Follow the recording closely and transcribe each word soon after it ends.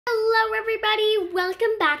Hello everybody,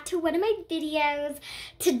 welcome back to one of my videos.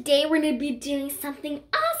 Today we're going to be doing something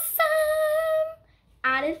awesome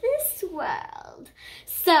out of this world.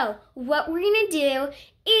 So what we're going to do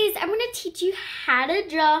is I'm going to teach you how to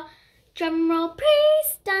draw. Drum roll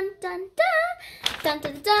please, dun dun dun, dun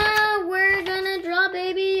dun dun. We're going to draw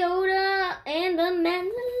Baby Yoda and the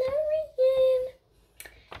Mandalorian.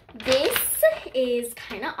 This is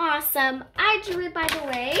kind of awesome. I drew it, by the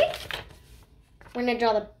way. We're going to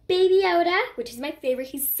draw the Baby Yoda, which is my favorite.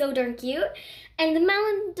 He's so darn cute. And the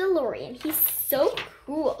Mandalorian. He's so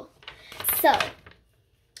cool. So,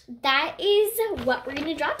 that is what we're going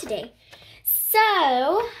to draw today.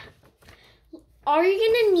 So, all you're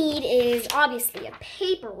going to need is, obviously, a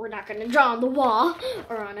paper. We're not going to draw on the wall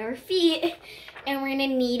or on our feet. And we're going to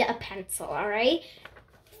need a pencil, all right?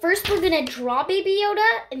 First, we're going to draw Baby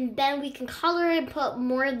Yoda, and then we can color and put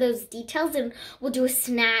more of those details, and we'll do a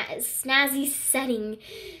snazzy setting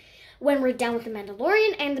when we're done with the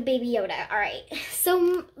Mandalorian and the Baby Yoda. All right,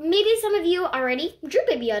 so maybe some of you already drew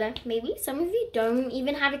Baby Yoda. Maybe some of you don't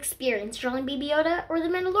even have experience drawing Baby Yoda or the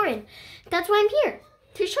Mandalorian. That's why I'm here,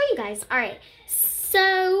 to show you guys. All right,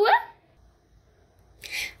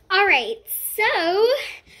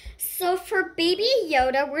 so for Baby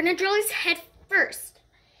Yoda, we're going to draw his head first.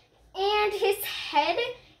 And his head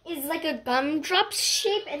is like a gumdrop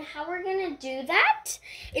shape, and how we're gonna do that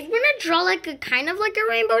is we're gonna draw like a kind of like a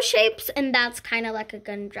rainbow shapes, and that's kind of like a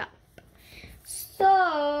gumdrop.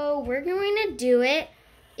 So we're going to do it.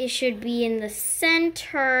 It should be in the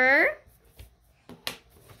center.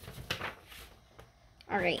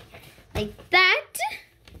 All right, like that.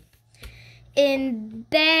 And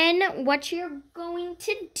then what you're going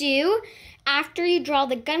to do after you draw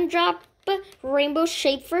the gumdrop rainbow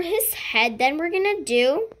shape for his head, then we're gonna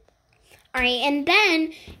do, all right, and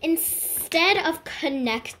then instead of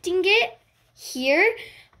connecting it here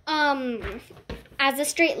as a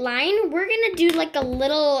straight line, we're gonna do like a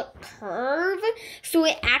little curve so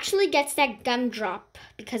it actually gets that gumdrop,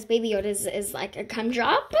 because Baby Yoda is like a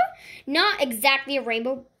gumdrop, not exactly a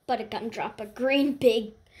rainbow, but a gumdrop, a green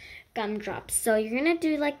big gumdrop. So you're gonna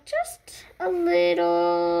do like just a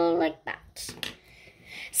little like that.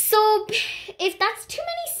 So if that's too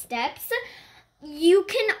many steps, you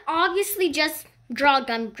can obviously just draw a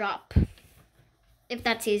gumdrop, if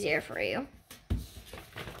that's easier for you.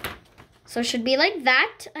 So it should be like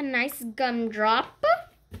that, a nice gumdrop.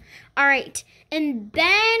 All right, and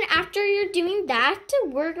then after you're doing that,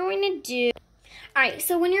 we're going to do, all right,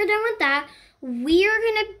 so when you're done with that, we are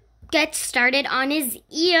going to get started on his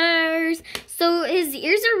ears. So his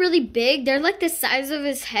ears are really big. They're like the size of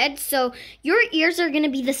his head. So your ears are going to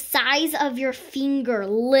be the size of your finger,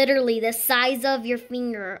 literally the size of your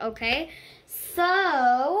finger, okay?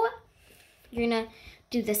 So you're going to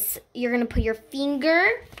do this. You're going to put your finger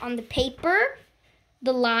on the paper,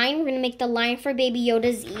 the line. We're going to make the line for Baby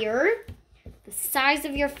Yoda's ear, the size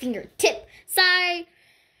of your fingertip size.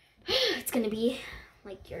 It's going to be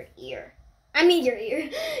like your ear. I mean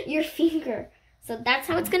your finger. So that's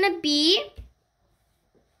how it's gonna be.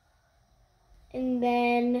 And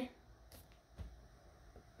then,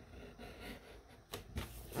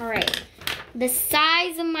 all right, the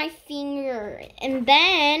size of my finger. And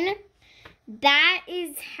then that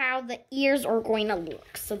is how the ears are going to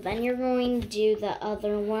look. So then you're going to do the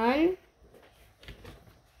other one.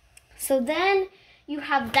 So then you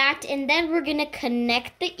have that, and then we're gonna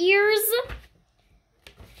connect the ears.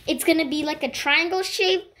 It's going to be like a triangle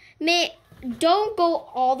shape. Don't go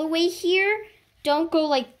all the way here. Don't go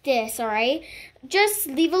like this, all right? Just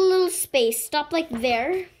leave a little space. Stop like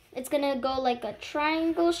there. It's going to go like a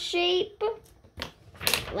triangle shape.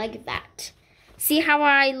 Like that. See how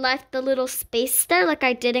I left the little space there? Like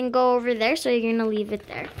I didn't go over there, so you're going to leave it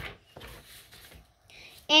there.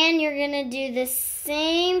 And you're going to do the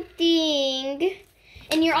same thing.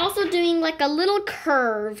 And you're also doing like a little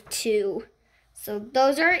curve too. So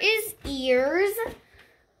those are his ears.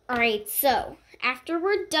 All right, so after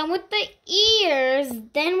we're done with the ears,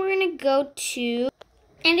 then we're gonna go to,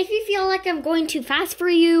 and if you feel like I'm going too fast for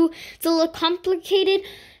you, it's a little complicated,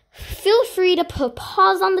 feel free to put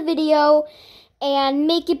pause on the video and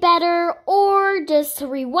make it better, or just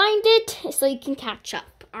rewind it so you can catch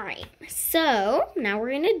up. All right, so now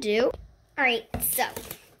we're gonna do, all right, so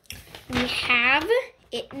we have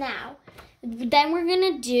it now. Then we're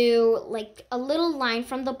going to do like a little line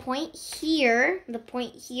from the point here,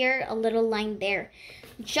 a little line there.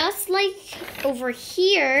 Just like over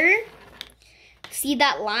here, see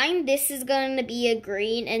that line? This is going to be a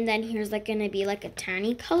green, and then here's like going to be like a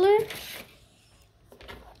tiny color.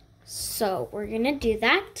 So we're going to do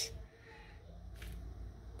that.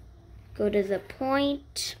 Go to the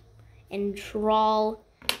point and draw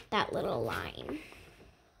that little line.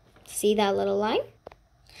 See that little line?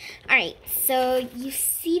 All right, so you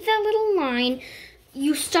see that little line.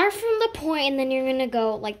 You start from the point and then you're gonna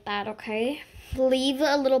go like that, okay? Leave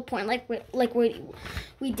a little point like what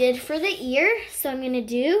we did for the ear. So I'm gonna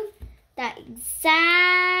do that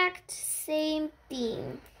exact same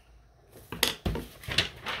thing.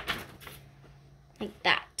 Like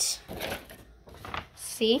that.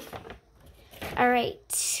 See? All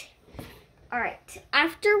right.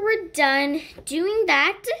 After we're done doing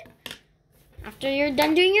that, after you're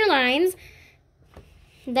done doing your lines,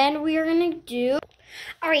 then we're gonna do,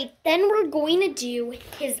 then we're going to do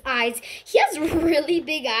his eyes. He has really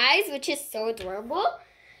big eyes, which is so adorable.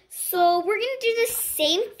 So we're gonna do the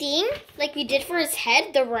same thing like we did for his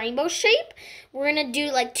head, the rainbow shape. We're gonna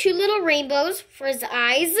do like 2 little rainbows for his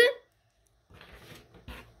eyes,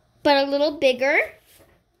 but a little bigger.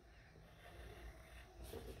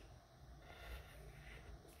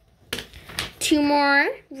 Two more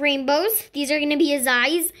rainbows. These are gonna be his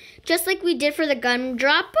eyes, just like we did for the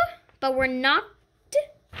gumdrop, but we're not.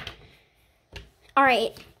 All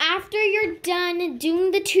right, after you're done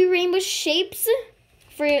doing the 2 rainbow shapes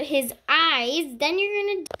for his eyes, then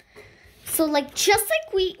you're gonna, so like just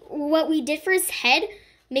like what we did for his head,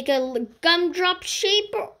 make a gumdrop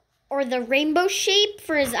shape or the rainbow shape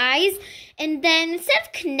for his eyes, and then instead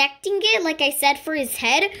of connecting it, like I said for his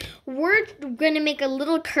head, we're gonna make a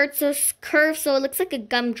little curve so it looks like a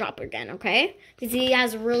gumdrop again, okay? Because he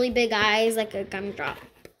has really big eyes like a gumdrop.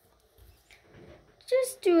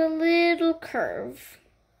 Just do a little curve.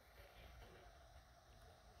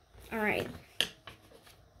 All right.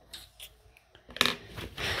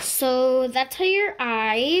 So that's how your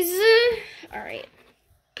eyes. All right.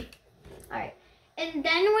 And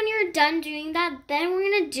then when you're done doing that, then we're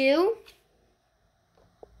gonna do.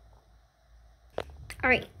 All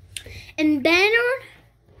right. And then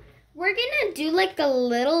we're gonna do like a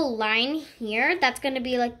little line here. That's gonna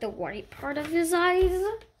be like the white part of his eyes.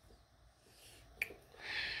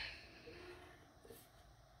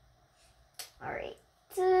 All right.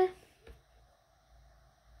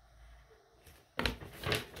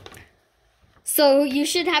 So you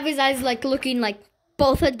should have his eyes like looking like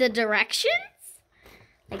both of the directions,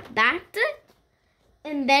 like that.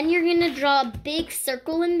 And then you're gonna draw a big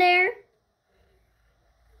circle in there.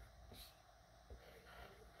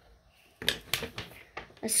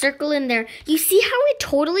 A circle in there. You see how it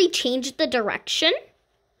totally changed the direction?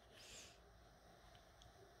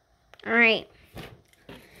 All right.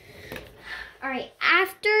 All right,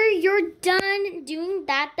 after you're done doing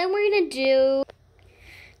that, then we're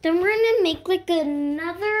gonna make like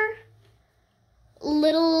another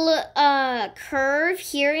little curve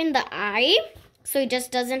here in the eye, so he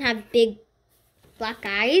just doesn't have big black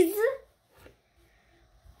eyes.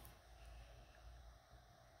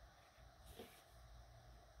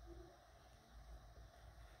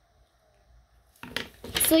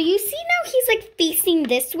 So you see now he's like facing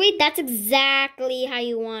this way. That's exactly how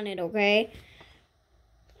you want it, okay?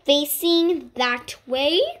 Facing that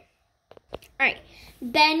way. All right,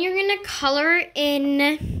 then you're gonna color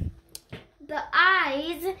in the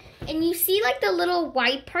eyes, and you see like the little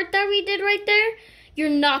white part that we did right there. You're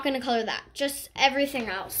not gonna color that, just everything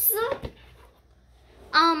else.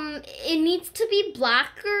 It needs to be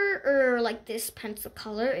blacker or like this pencil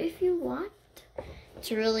color if you want.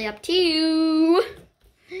 It's really up to you.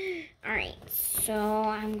 All right, so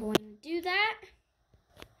I'm going to do that.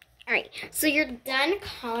 All right, so you're done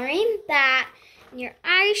coloring that, and your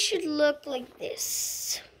eyes should look like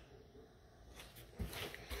this.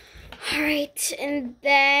 All right, and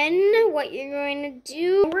then what you're going to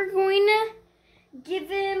do, we're going to give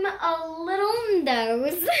him a little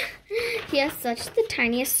nose. He has such the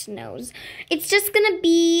tiniest nose. It's just going to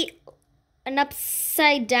be an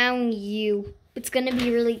upside down U. It's going to be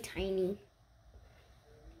really tiny.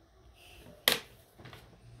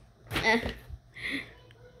 All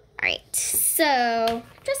right, so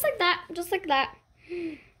just like that.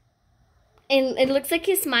 It looks like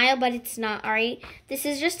his smile, but it's not. All right, this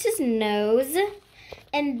is just his nose,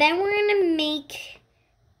 and then we're gonna make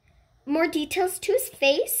more details to his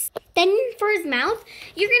face. Then for his mouth,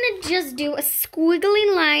 you're gonna just do a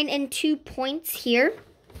squiggly line and 2 points here.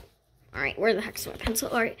 All right, where the heck's my pencil?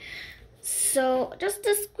 All right, so just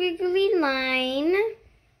a squiggly line.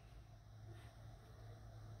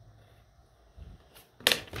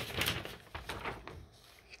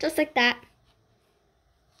 Just like that.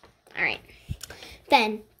 All right.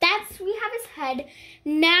 Then we have his head.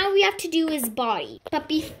 Now we have to do his body. But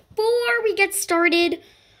before we get started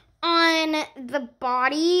on the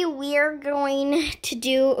body, we are going to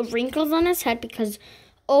do wrinkles on his head because,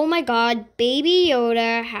 oh my God, Baby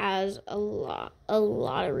Yoda has a lot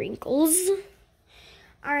of wrinkles.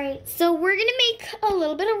 All right, so we're gonna make a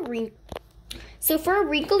little bit of wrinkle. So for a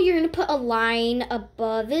wrinkle, you're gonna put a line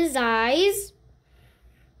above his eyes.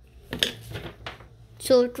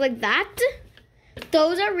 So look like that.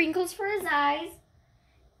 Those are wrinkles for his eyes.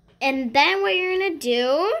 And then what you're gonna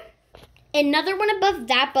do, another one above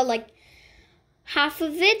that, but like half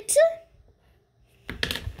of it.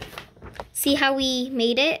 See how we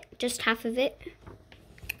made it? Just half of it.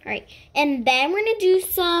 All right, and then we're gonna do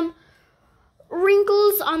some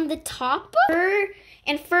wrinkles on the top.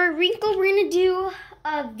 And for a wrinkle, we're gonna do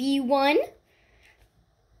a V1.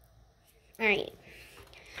 All right.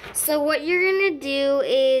 So what you're gonna do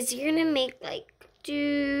is you're gonna make like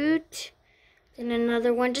then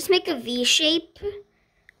another one. Just make a V shape.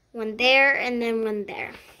 One there and then one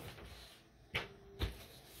there.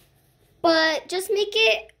 But just make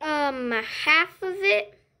it half of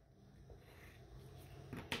it.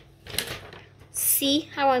 See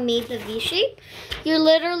how I made the V shape? You're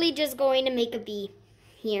literally just going to make a V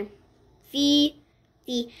here. V,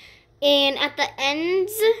 V. And at the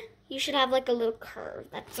ends, you should have like a little curve.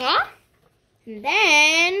 That's all. And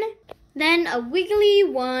then a wiggly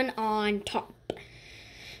one on top.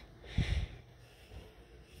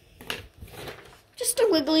 Just a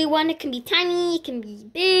wiggly one. It can be tiny, it can be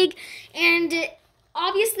big. And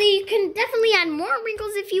obviously, you can definitely add more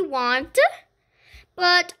wrinkles if you want.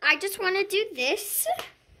 But I just want to do this.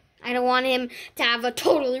 I don't want him to have a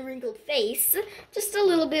totally wrinkled face. Just a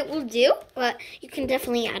little bit will do, but you can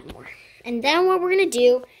definitely add more. And then what we're going to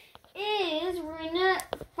do is we're going to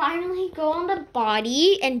finally go on the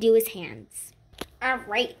body and do his hands. All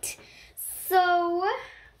right. So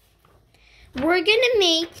we're going to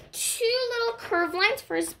make 2 little curved lines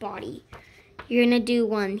for his body. You're going to do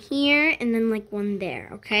one here and then like one there,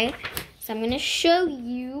 okay? So I'm going to show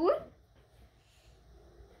you.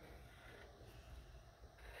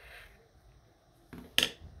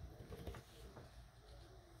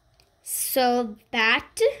 So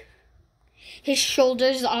that his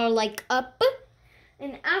shoulders are like up.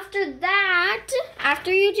 And after that,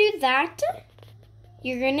 after you do that,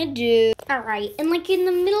 you're gonna do, all right, and like in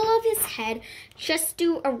the middle of his head, just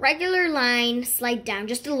do a regular line, slide down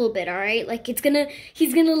just a little bit, all right? Like he's gonna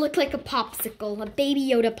look like a popsicle, a Baby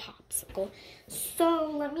Yoda popsicle. So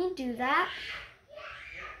let me do that.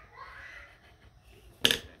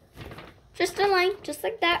 Just a line, just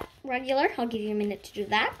like that, regular. I'll give you a minute to do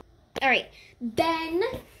that. All right, then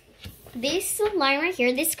this line right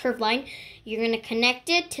here, this curved line, you're gonna connect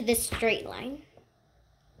it to this straight line.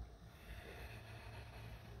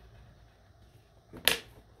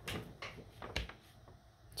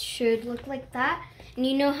 Should look like that. And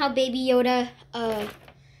you know how Baby Yoda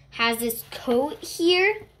has this coat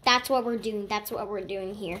here? That's what we're doing. That's what we're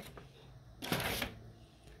doing here.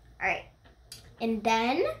 All right, and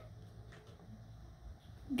then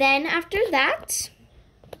after that.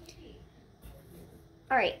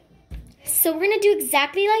 All right, so we're gonna do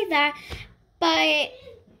exactly like that, but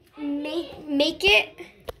make it,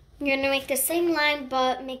 you're gonna make the same line,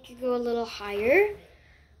 but make it go a little higher.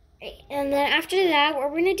 Right, and then after that,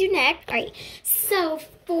 what we're gonna do next, all right, so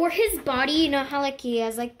for his body, you know how like he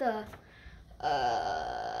has like the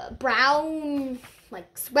brown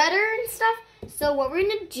like sweater and stuff? So what we're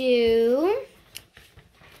gonna do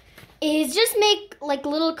is just make like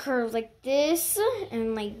little curves like this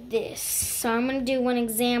and like this. So I'm gonna do one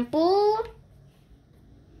example.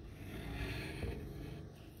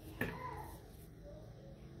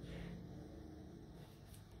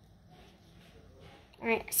 All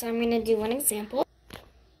right, so I'm gonna do one example.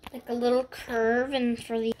 Like a little curve, and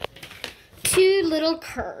for the 2 little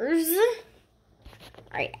curves.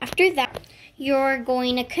 All right, after that, you're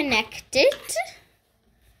going to connect it.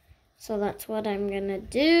 So that's what I'm gonna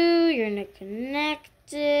do. You're gonna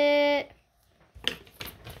connect it.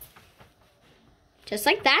 Just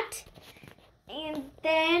like that. And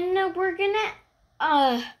then we're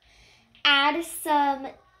gonna add some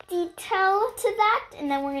detail to that. And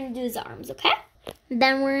then we're gonna do his arms, okay?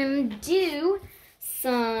 Then we're gonna do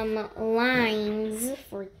some lines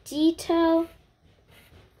for detail.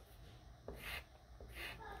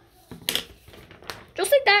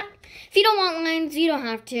 Just like that. If you don't want lines, you don't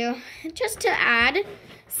have to. Just to add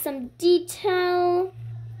some detail.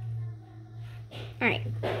 All right.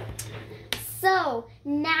 So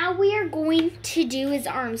now we are going to do his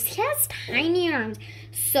arms. He has tiny arms.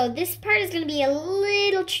 So this part is going to be a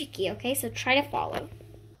little tricky, okay? So try to follow.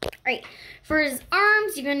 All right. For his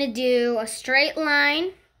arms, you're going to do a straight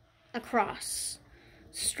line across.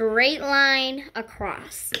 Straight line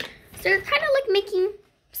across. So you're kind of like making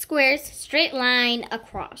squares, straight line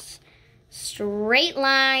across. Straight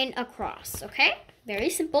line across, okay? Very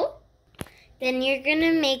simple. Then you're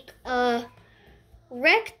gonna make a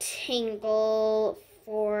rectangle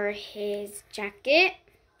for his jacket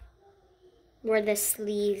where the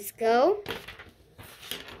sleeves go.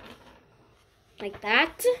 Like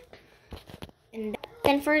that. And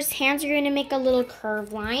then for his hands, you're gonna make a little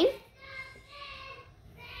curved line.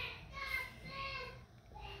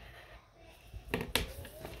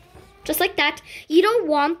 Just like that. You don't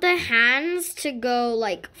want the hands to go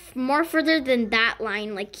like more further than that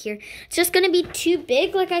line like here. It's just gonna be too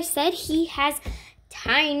big. Like I said, he has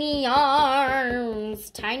tiny arms,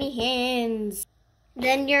 tiny hands.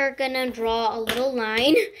 Then you're gonna draw a little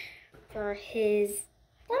line for his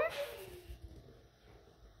thumb.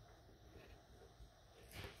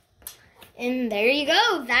 And there you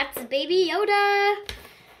go. That's Baby Yoda.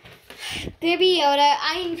 Baby Yoda,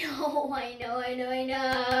 I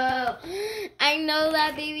know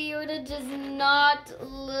that Baby Yoda does not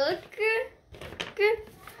look good.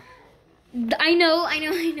 I know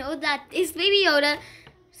that this Baby Yoda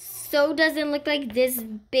so doesn't look like this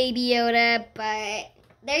Baby Yoda, but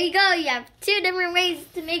there you go. You have two different ways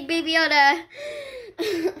to make Baby Yoda.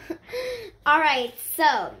 Alright,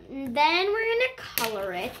 so then we're gonna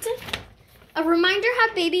color it. A reminder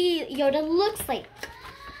how Baby Yoda looks like.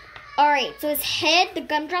 Alright, so his head, the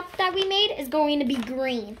gumdrop that we made, is going to be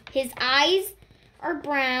green. His eyes are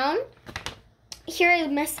brown. Here I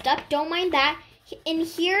messed up, don't mind that. In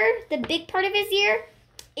here, the big part of his ear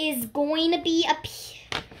is going to be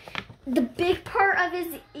the big part of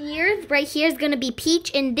his ear right here is going to be peach.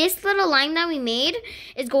 And this little line that we made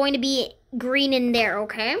is going to be green in there,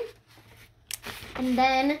 okay? And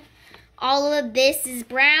then all of this is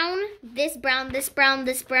brown, this brown, this brown,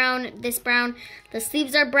 this brown, this brown. The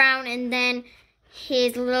sleeves are brown, and then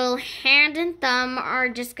his little hand and thumb are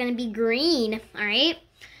just gonna be green, all right?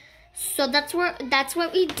 So that's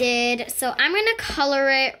what we did. So I'm gonna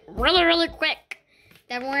color it really quick.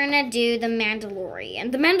 Then we're gonna do the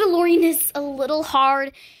Mandalorian. The Mandalorian is a little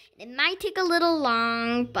hard. It might take a little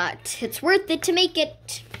long, but it's worth it to make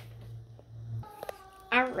it.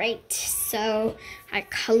 Alright, so I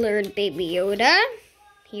colored Baby Yoda.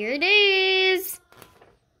 Here it is.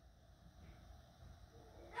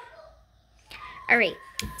 Alright,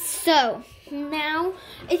 so now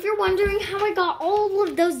if you're wondering how I got all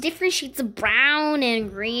of those different shades of brown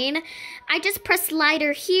and green, I just pressed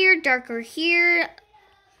lighter here, darker here,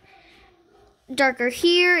 darker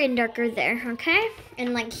here, and darker there, okay?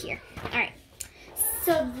 And like here. Alright,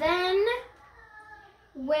 so then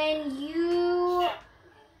when you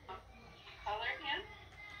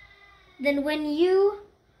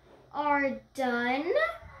are done,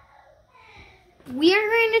 we are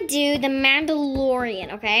going to do the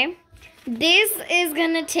Mandalorian, okay? This is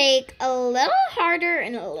going to take a little harder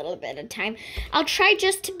and a little bit of time. I'll try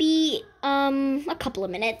just to be a couple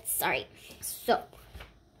of minutes. All right, so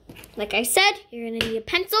like I said, you're going to need a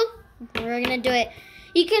pencil. We're going to do it.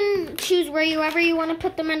 You can choose wherever you want to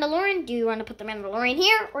put the Mandalorian. Do you want to put the Mandalorian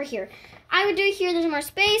here or here? I would do it here. There's more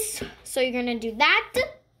space, so you're going to do that.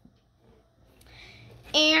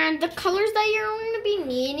 And the colors that you're going to be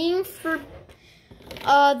needing for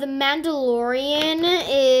the Mandalorian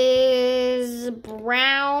is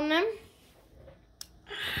brown.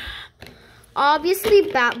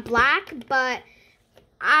 Obviously black, but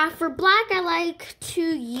for black I like to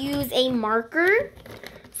use a marker.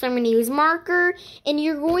 So I'm going to use marker. And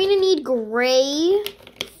you're going to need gray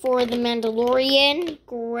for the Mandalorian.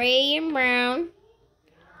 Gray and brown.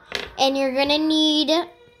 And you're going to need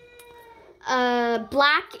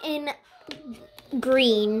black and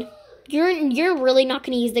green. You're really not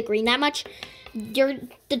going to use the green that much. You're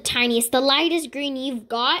the tiniest, the lightest green you've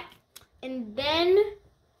got. And then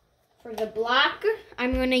for the black,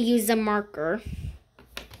 I'm going to use a marker.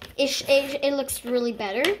 It looks really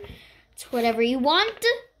better. It's whatever you want.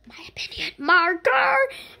 My opinion, marker. All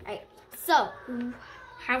right, so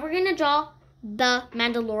how we're going to draw the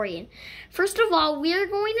Mandalorian. First of all, we are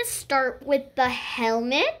going to start with the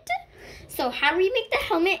helmet. So how we make the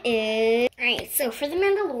helmet is, all right, so for the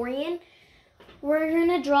Mandalorian, we're going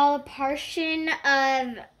to draw a portion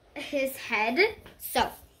of his head. So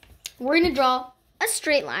we're going to draw a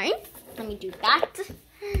straight line. Let me do that.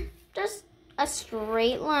 Just a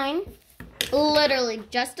straight line. Literally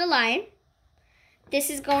just a line. This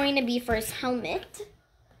is going to be for his helmet.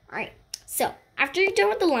 All right, so after you're done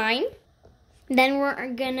with the line, then we're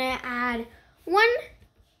going to add one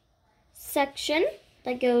section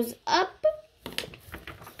that goes up.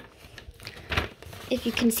 If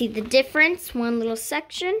you can see the difference, one little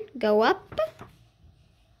section, go up.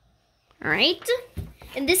 All right.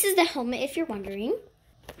 And this is the helmet, if you're wondering.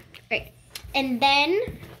 Right. And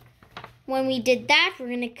then when we did that, we're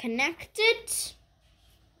going to connect it.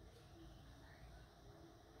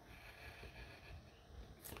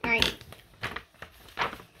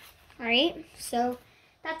 All right, so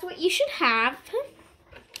that's what you should have. All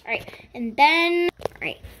right, and then,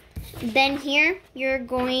 then here you're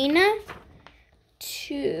going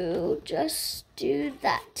to just do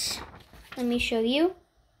that. Let me show you.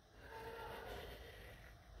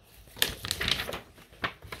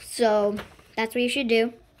 So that's what you should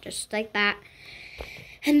do, just like that.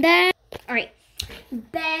 And then, all right,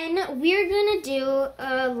 then we're gonna do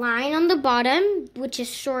a line on the bottom, which is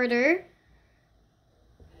shorter.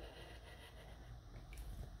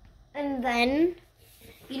 And then,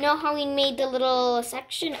 you know how we made the little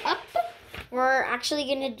section up? We're actually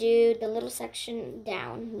gonna do the little section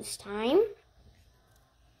down this time.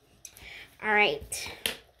 All right.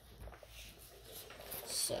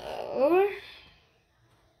 So,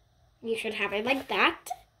 you should have it like that.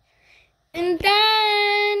 And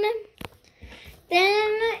then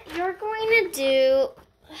you're going to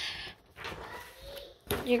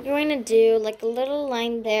do like a little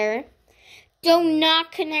line there. Do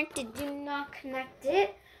not connect it. Do not connect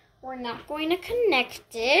it. We're not going to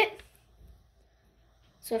connect it.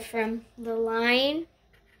 So from the line,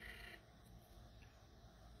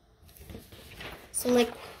 so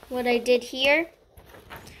like what I did here,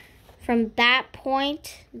 from that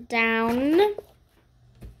point down,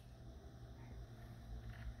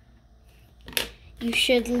 you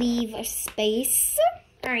should leave a space.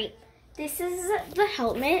 All right, this is the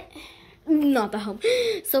helmet, not the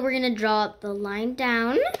helmet. So we're gonna draw the line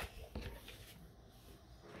down.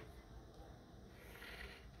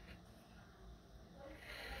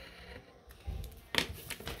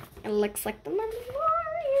 It looks like the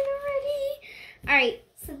Mandalorian already. All right,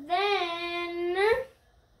 so then,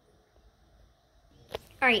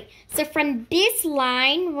 all right, so from this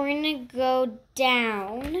line, we're gonna go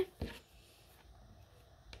down.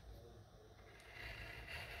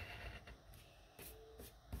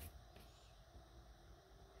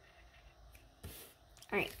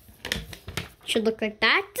 All right, should look like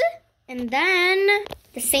that. And then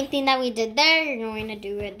the same thing that we did there, you're going to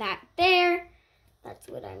do it that there. That's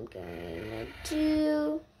what I'm going to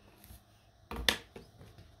do.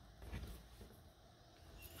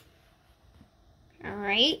 All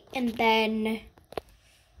right, and then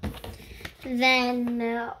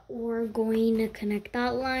we're going to connect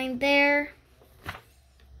that line there.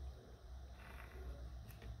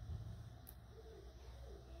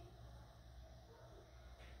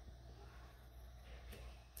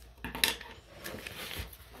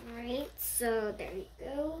 So there you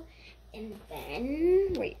go. And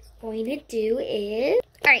then what you're going to do is,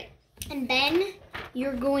 all right, and then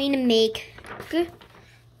you're going to make, all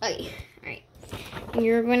right,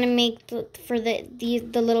 you're going to make the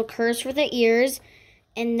little curves for the ears,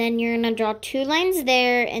 and then you're going to draw 2 lines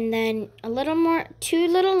there, and then a little more, 2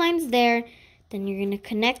 little lines there. Then you're going to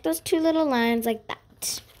connect those 2 little lines like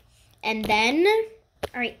that. And then,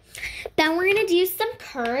 all right, then we're going to do some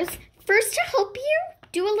curves. First, to help you,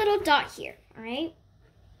 do a little dot here, all right?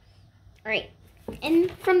 All right,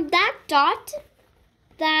 and from that dot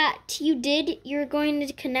that you did, you're going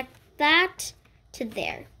to connect that to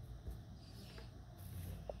there.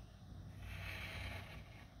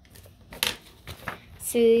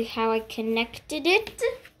 See how I connected it?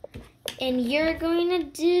 And you're going to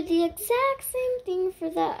do the exact same thing for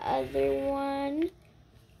the other one.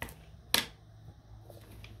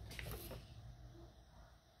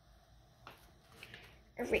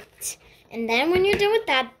 All right, and then when you're done with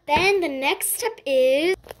that, then the next step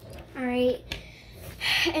is, all right,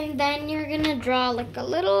 and then you're gonna draw like a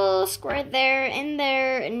little square there and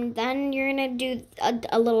there, and then you're gonna do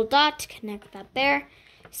a little dot to connect that there.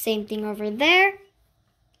 Same thing over there.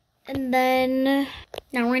 And then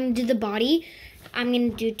now we're gonna do the body. I'm gonna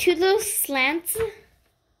do 2 little slants.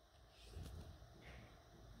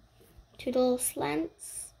 2 little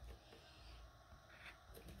slants.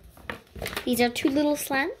 These are 2 little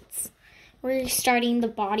slants. We're starting the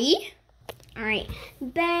body. All right,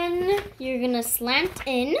 then you're gonna slant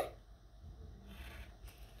in.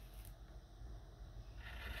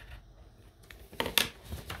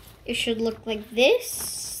 It should look like this,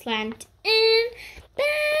 slant in.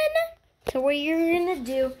 Then, so what you're gonna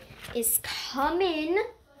do is come in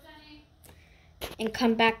and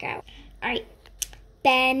come back out. All right,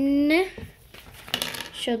 then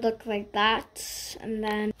should look like that, and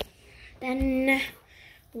then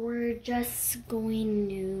we're just going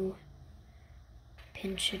to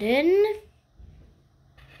pinch it in.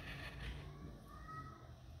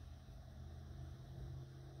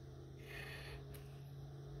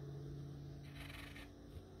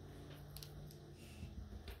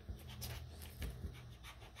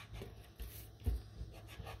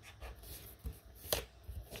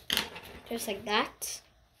 just like that.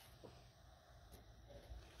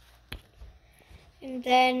 And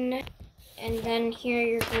then here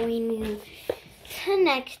you're going to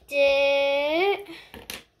connect it.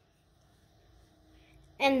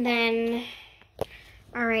 And then,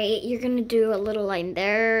 all right, you're gonna do a little line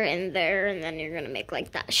there and there, and then you're gonna make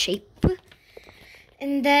like that shape.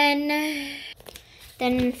 And then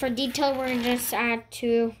for detail, we're gonna just add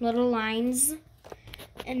 2 little lines.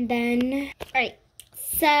 And then, all right,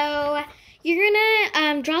 so you're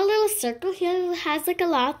gonna draw a little circle. Here has like a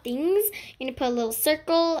lot of things. You're gonna put a little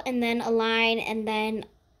circle and then a line and then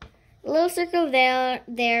a little circle there,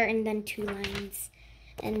 and then 2 lines.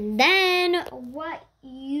 And then what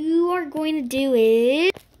you are going to do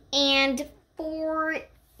is, and for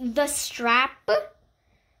the strap,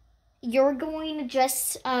 you're going to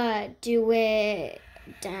just do it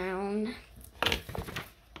down,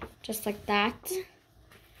 just like that.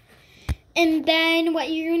 And then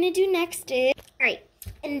what you're going to do next is, all right,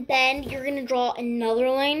 and then you're going to draw another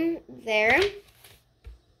line there.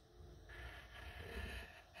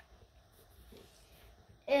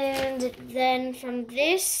 And then from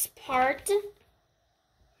this part,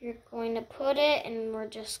 you're going to put it, and we're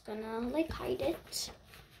just gonna like hide it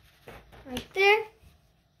right there.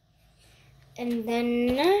 And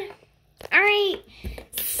then, all right,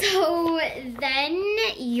 so then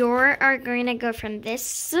you are going to go from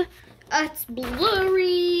this. It's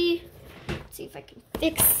blurry. Let's see if I can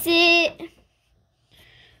fix it.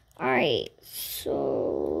 All right,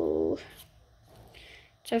 so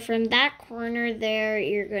from that corner there,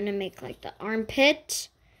 you're gonna make like the armpit.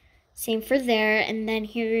 Same for there, and then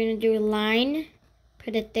here you're gonna do a line,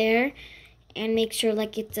 put it there, and make sure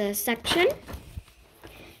like it's a section.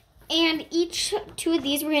 And each 2 of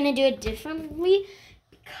these, we're gonna do it differently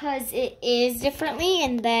because it is differently.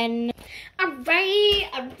 And then, all right,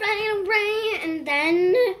 and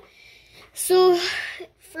then, so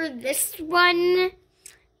for this one,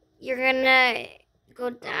 you're gonna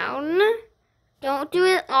go down. Don't do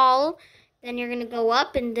it all. Then you're gonna go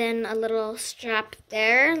up and then a little strap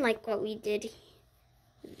there, like what we did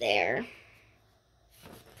there.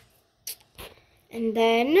 And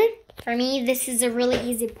then, for me, this is a really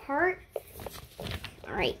easy part.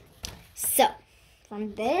 All right, so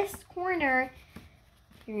from this corner,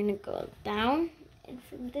 you're gonna go down, and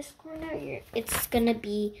from this corner, it's gonna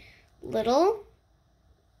be little.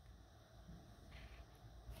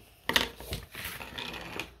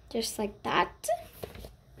 Just like that.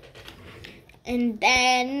 And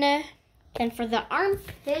then for the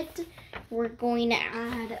armpit, we're going to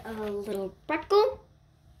add a little freckle.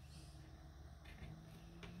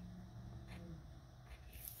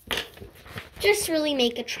 Just really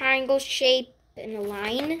make a triangle shape and a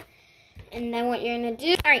line. And then what you're going to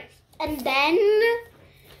do, all right, and then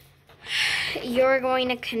you're going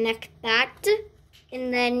to connect that.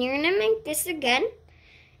 And then you're going to make this again.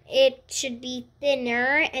 It should be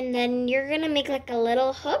thinner, and then you're gonna make like a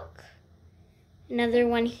little hook, another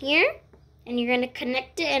one here, and you're gonna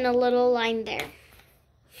connect it in a little line there.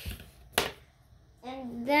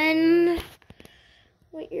 And then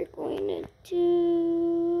what you're going to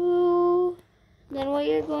do, all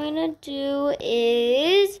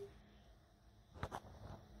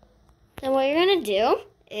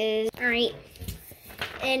right,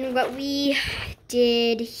 and what we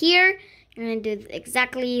did here, you're going to do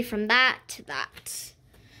exactly from that to that.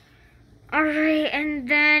 All right, and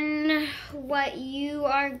then what you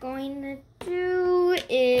are going to do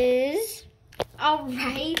is, all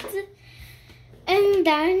right, and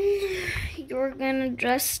then you're going to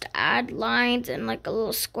just add lines and like a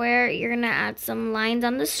little square. You're going to add some lines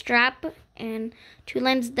on the strap and 2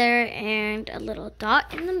 lines there and a little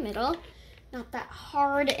dot in the middle. Not that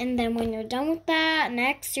hard. And then when you're done with that,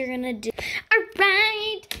 next you're going to do, all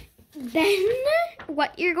right, then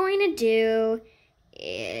what you're going to do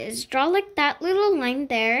is draw like that little line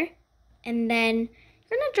there, and then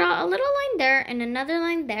you're going to draw a little line there and another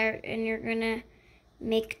line there, and you're going to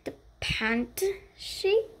make the pant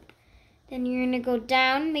shape. Then you're going to go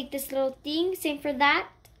down, make this little thing, same for that,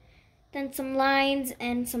 then some lines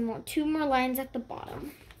and 2 more lines at the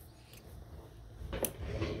bottom.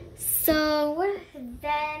 So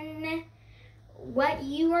then what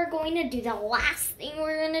you are going to do, the last thing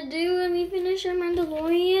we're going to do when we finish our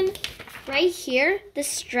Mandalorian, right here, the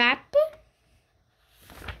strap,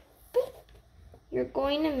 you're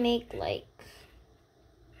going to make like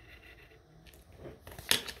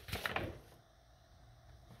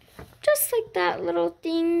just like that little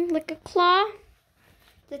thing, like a claw,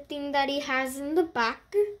 the thing that he has in the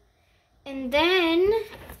back. And then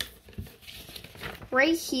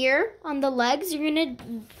right here on the legs, we're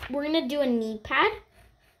gonna do a knee pad.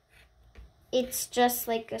 it's just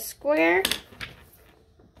like a square.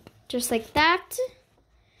 Just like that.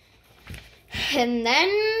 And then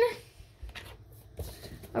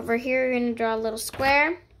over here, you're gonna draw a little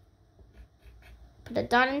square. Put a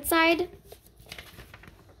dot inside.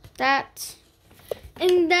 That.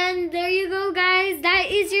 And then there you go, guys. That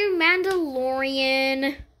is your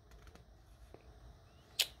Mandalorian.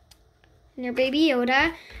 And your Baby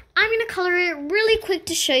Yoda. I'm gonna color it really quick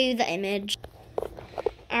to show you the image.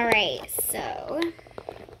 Alright, so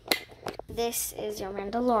this is your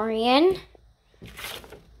Mandalorian.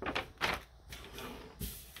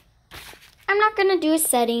 I'm not gonna do a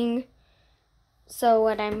setting. So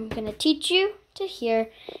what I'm gonna teach you to here,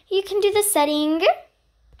 you can do the setting.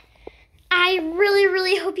 I really,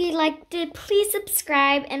 really hope you liked it. Please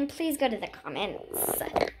subscribe and please go to the comments.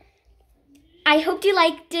 I hope you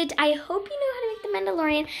liked it. I hope you know how to make the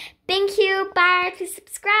Mandalorian. Thank you. Bye. Please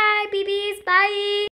subscribe, babies. Bye.